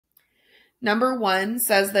Number 1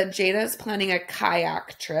 says that Jada is planning a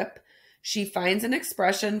kayak trip. She finds an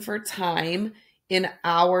expression for time in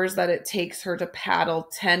hours that it takes her to paddle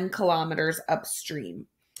 10 kilometers upstream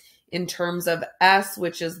in terms of S,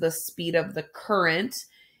 which is the speed of the current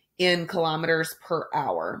in kilometers per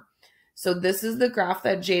hour. So this is the graph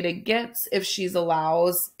that Jada gets if she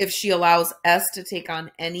allows S to take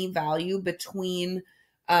on any value between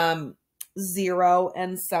 0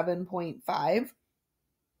 and 7.5.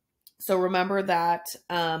 So remember that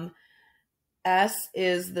S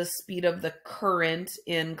is the speed of the current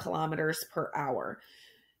in kilometers per hour.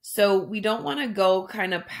 So we don't want to go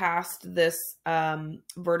kind of past this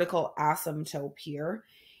vertical asymptote here.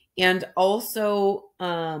 And also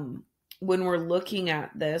when we're looking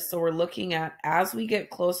at this, so we're looking at as we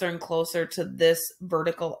get closer and closer to this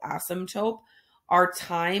vertical asymptote, our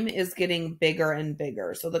time is getting bigger and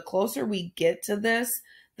bigger. So the closer we get to this,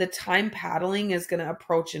 the time paddling is going to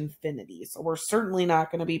approach infinity. So we're certainly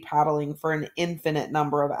not going to be paddling for an infinite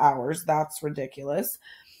number of hours. That's ridiculous.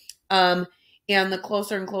 And the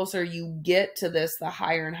closer and closer you get to this, the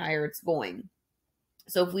higher and higher it's going.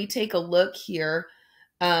 So if we take a look here,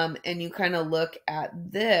 and you kind of look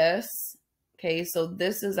at this, okay, so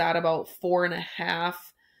this is at about 4.5,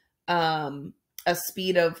 a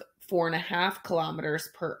speed of 4.5 kilometers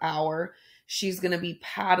per hour. She's going to be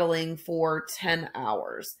paddling for 10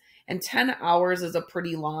 hours. And 10 hours is a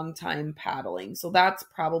pretty long time paddling. So that's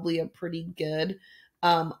probably a pretty good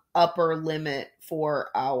upper limit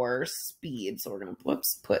for our speed. So we're going to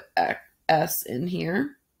put S in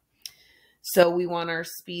here. So we want our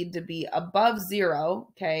speed to be above 0,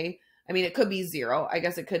 okay? I mean, it could be 0. I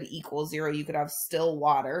guess it could equal 0. You could have still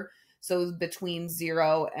water. So between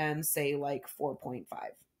 0 and say like 4.5.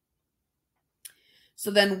 So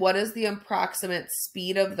then what is the approximate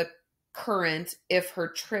speed of the current if her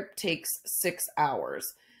trip takes 6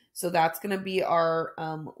 hours? So that's going to be our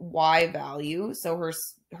Y value. So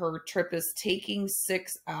her trip is taking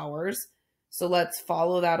 6 hours. So let's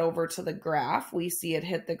follow that over to the graph. We see it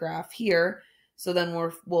hit the graph here. So then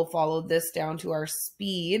we'll follow this down to our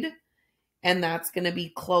speed, and that's going to be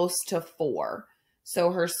close to 4.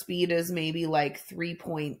 So her speed is maybe like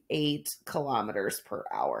 3.8 kilometers per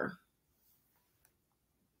hour.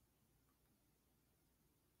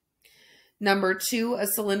 Number 2, a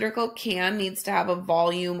cylindrical can needs to have a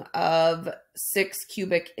volume of 6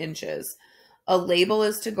 cubic inches. A label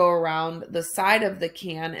is to go around the side of the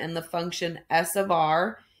can, and the function S of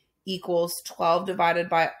R equals 12 divided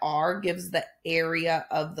by R gives the area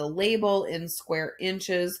of the label in square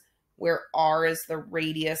inches, where R is the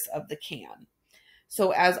radius of the can.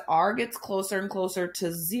 So as R gets closer and closer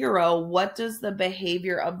to 0, what does the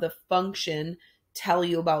behavior of the function tell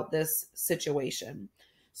you about this situation?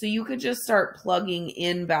 So you could just start plugging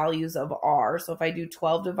in values of R. So if I do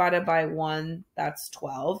 12 divided by 1, that's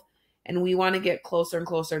 12. And we want to get closer and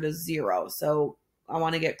closer to 0. So I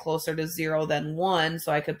want to get closer to 0 than 1.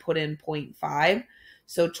 So I could put in 0.5.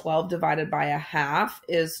 So 12 divided by 1/2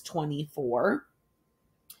 is 24.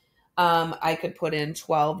 I could put in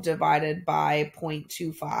 12 divided by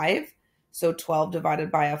 0.25. So 12 divided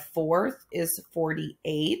by 1/4 is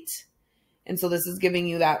 48. And so this is giving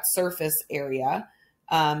you that surface area.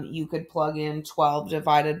 You could plug in 12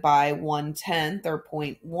 divided by 1/10 or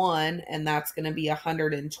 0.1, and that's going to be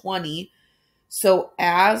 120. So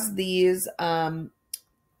as these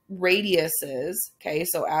radiuses, okay,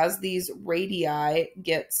 so as these radii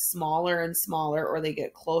get smaller and smaller, or they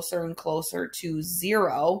get closer and closer to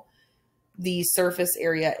 0, the surface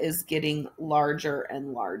area is getting larger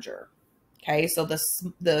and larger. Okay, so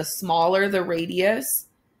the smaller the radius,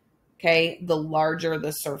 okay, the larger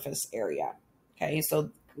the surface area. Okay, so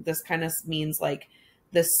this kind of means like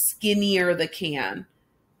the skinnier the can.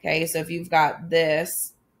 Okay, so if you've got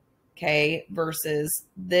this, okay, versus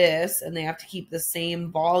this, and they have to keep the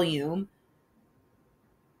same volume.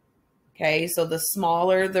 Okay, so the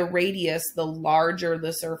smaller the radius, the larger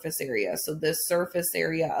the surface area. So this surface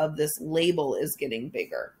area of this label is getting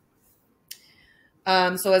bigger.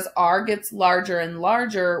 So as R gets larger and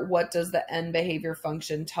larger, what does the end behavior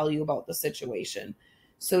function tell you about the situation?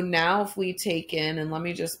 So now if we take in, and let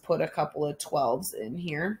me just put a couple of 12s in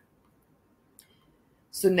here.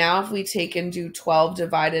 So now if we take and do 12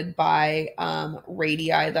 divided by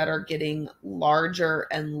radii that are getting larger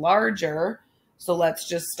and larger, so let's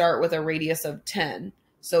just start with a radius of 10.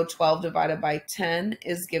 So 12 divided by 10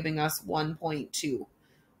 is giving us 1.2.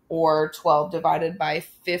 Or 12 divided by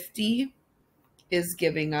 50 is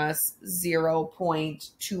giving us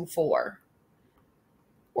 0.24.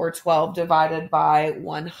 Or 12 divided by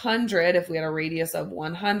 100, if we had a radius of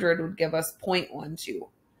 100, would give us 0.12.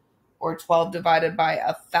 or 12 divided by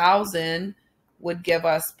 1,000 would give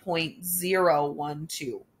us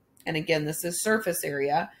 0.012. And again, this is surface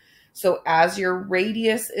area. So as your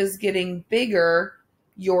radius is getting bigger,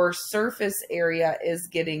 your surface area is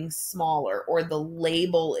getting smaller, or the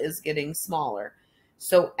label is getting smaller.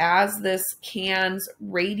 So as this can's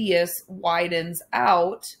radius widens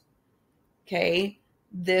out, okay,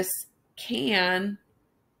 this can,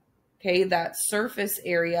 okay, that surface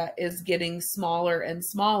area is getting smaller and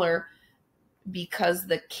smaller because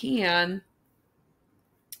the can,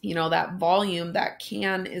 you know, that volume, that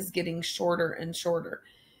can is getting shorter and shorter.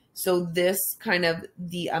 So this kind of,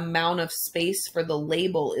 the amount of space for the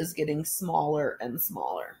label is getting smaller and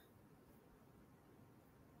smaller.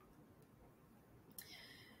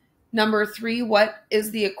 Number 3, what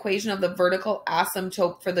is the equation of the vertical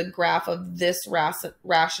asymptote for the graph of this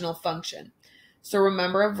rational function? So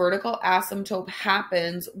remember, a vertical asymptote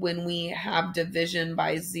happens when we have division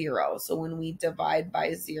by 0. So when we divide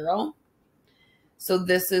by 0. So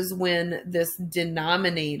this is when this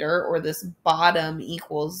denominator, or this bottom,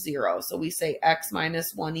 equals 0. So we say x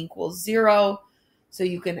minus 1 equals 0. So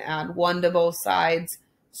you can add 1 to both sides.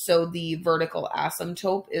 So the vertical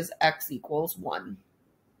asymptote is x equals 1.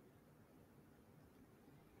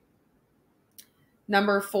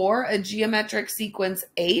 Number 4, a geometric sequence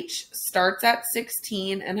H starts at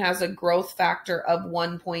 16 and has a growth factor of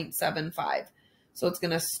 1.75. So it's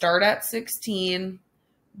going to start at 16,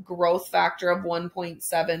 growth factor of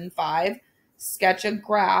 1.75. Sketch a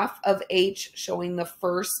graph of H showing the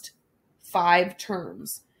first 5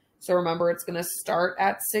 terms. So remember, it's going to start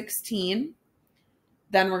at 16.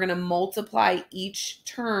 Then we're going to multiply each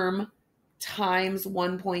term times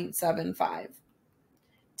 1.75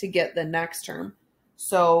 to get the next term.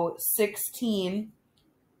 So 16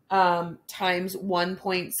 times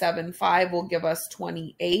 1.75 will give us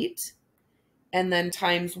 28. And then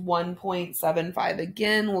times 1.75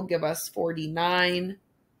 again will give us 49.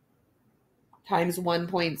 Times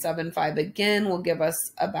 1.75 again will give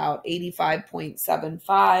us about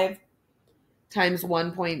 85.75. Times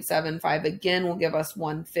 1.75 again will give us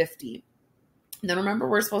 150. And then remember,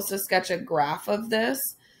 we're supposed to sketch a graph of this.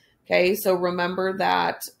 Okay, so remember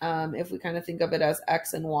that if we kind of think of it as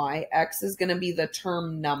x and y, x is going to be the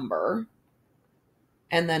term number,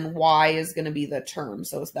 and then y is going to be the term.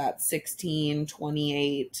 So it's that 16,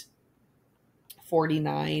 28,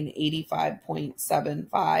 49,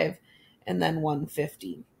 85.75, and then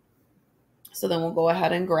 150. So then we'll go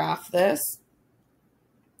ahead and graph this.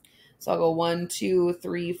 So I'll go 1, 2,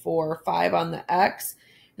 3, 4, 5 on the x.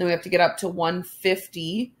 Then we have to get up to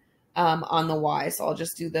 150 on the y. So I'll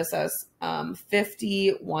just do this as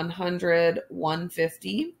 50, 100,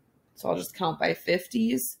 150. So I'll just count by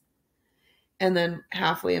 50s. And then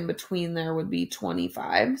halfway in between there would be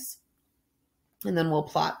 25s. And then we'll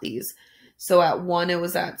plot these. So at 1, it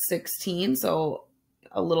was at 16. So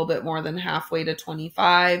a little bit more than halfway to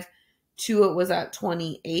 25. 2, it was at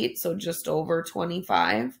 28. So just over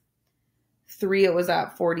 25. 3, it was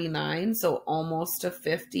at 49. So almost to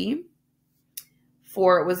 50.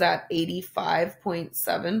 4, it was at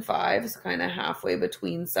 85.75, so kind of halfway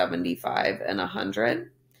between 75 and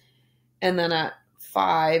 100. And then at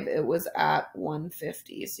 5, it was at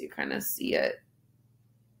 150. So you kind of see it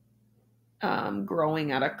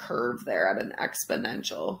growing at a curve there, at an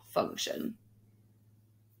exponential function.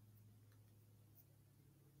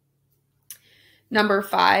 Number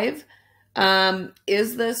 5,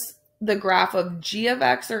 is this the graph of g of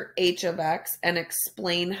x or h of x? And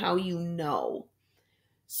explain how you know.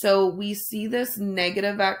 So we see this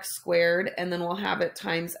negative x squared, and then we'll have it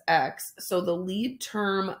times x. So the lead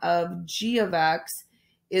term of g of x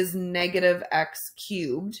is negative x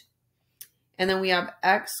cubed. And then we have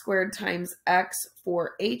x squared times x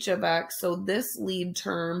for h of x. So this lead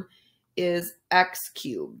term is x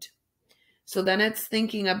cubed. So then it's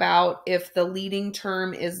thinking about, if the leading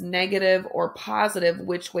term is negative or positive,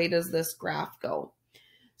 which way does this graph go?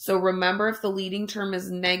 So remember, if the leading term is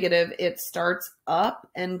negative, it starts up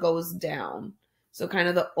and goes down. So kind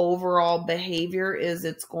of the overall behavior is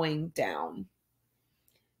it's going down.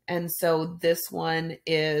 And so this one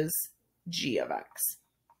is g of x.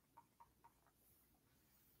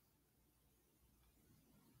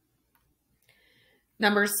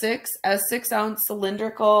 Number 6, a 6-ounce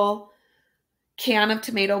cylindrical can of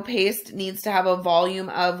tomato paste needs to have a volume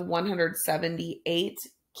of 178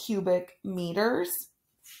 cubic meters.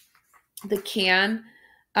 The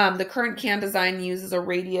current can design uses a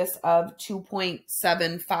radius of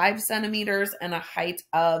 2.75 centimeters and a height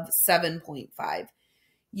of 7.5.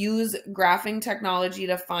 Use graphing technology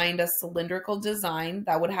to find a cylindrical design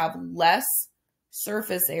that would have less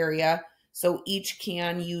surface area So each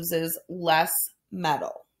can uses less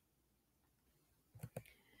metal.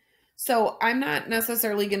 So I'm not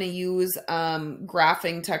necessarily going to use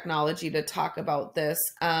graphing technology to talk about this,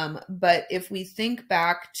 but if we think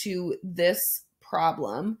back to this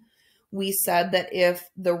problem, we said that if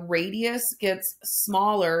the radius gets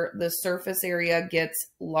smaller, the surface area gets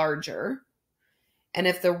larger. And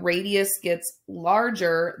if the radius gets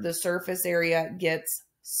larger, the surface area gets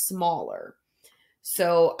smaller.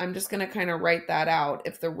 So I'm just going to kind of write that out.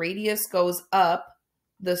 If the radius goes up,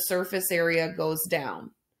 the surface area goes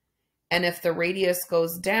down. And if the radius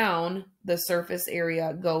goes down, the surface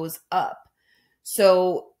area goes up.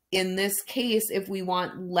 So in this case, if we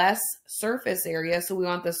want less surface area, so we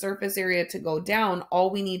want the surface area to go down,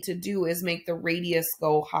 all we need to do is make the radius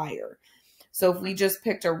go higher. So if we just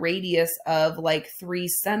picked a radius of like 3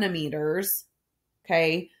 centimeters,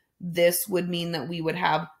 okay, this would mean that we would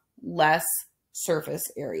have less surface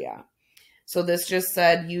area. So this just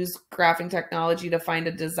said use graphing technology to find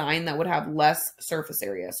a design that would have less surface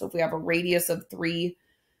area. So if we have a radius of 3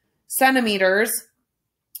 centimeters,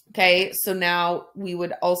 okay, so now we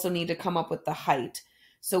would also need to come up with the height.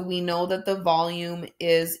 So we know that the volume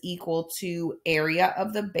is equal to area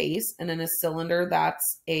of the base, and in a cylinder,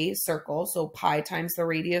 that's a circle. So pi times the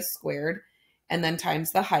radius squared, and then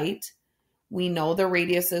times the height. We know the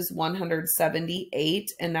radius is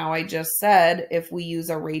 178, and now I just said if we use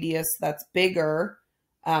a radius that's bigger,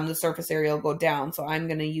 the surface area will go down. So I'm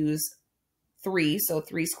going to use 3, so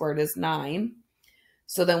 3 squared is 9.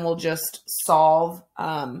 So then we'll just solve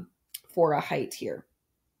for a height here.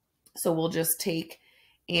 So we'll just take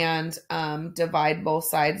and divide both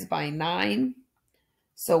sides by 9.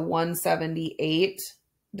 So 178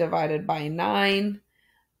 divided by 9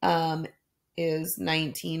 is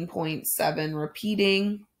 19.7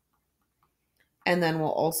 repeating. And then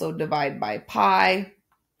we'll also divide by pi.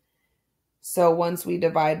 So once we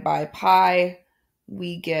divide by pi,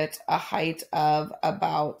 we get a height of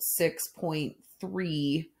about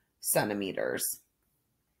 6.3 centimeters.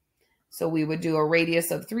 So we would do a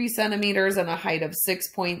radius of 3 centimeters and a height of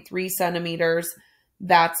 6.3 centimeters.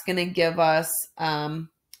 That's going to give us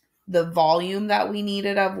the volume that we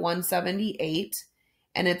needed of 178.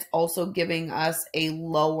 And it's also giving us a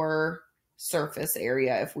lower surface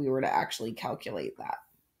area if we were to actually calculate that.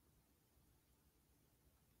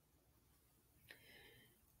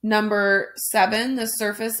 Number 7, the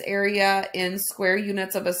surface area in square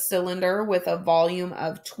units of a cylinder with a volume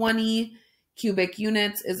of 20 cubic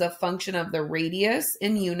units is a function of the radius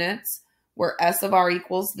in units, where S of R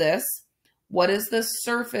equals this. What is the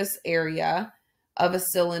surface area of a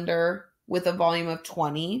cylinder with a volume of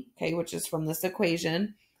 20, okay, which is from this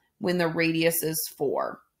equation, when the radius is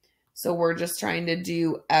 4? So we're just trying to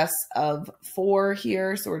do S of 4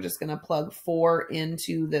 here. So we're just going to plug 4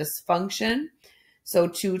 into this function. So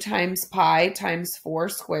 2 times pi times 4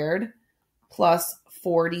 squared plus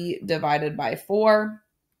 40 divided by 4.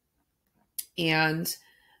 And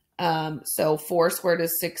so 4 squared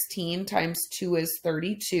is 16 times 2 is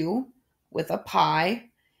 32 with a pi.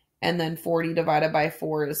 And then 40 divided by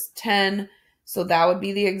 4 is 10. So that would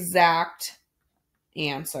be the exact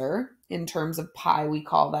answer in terms of pi, we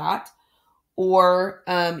call that. Or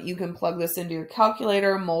you can plug this into your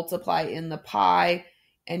calculator, multiply in the pi,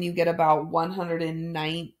 and you get about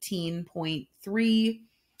 119.3.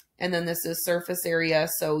 And then this is surface area,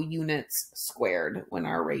 so units squared when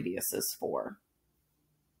our radius is 4.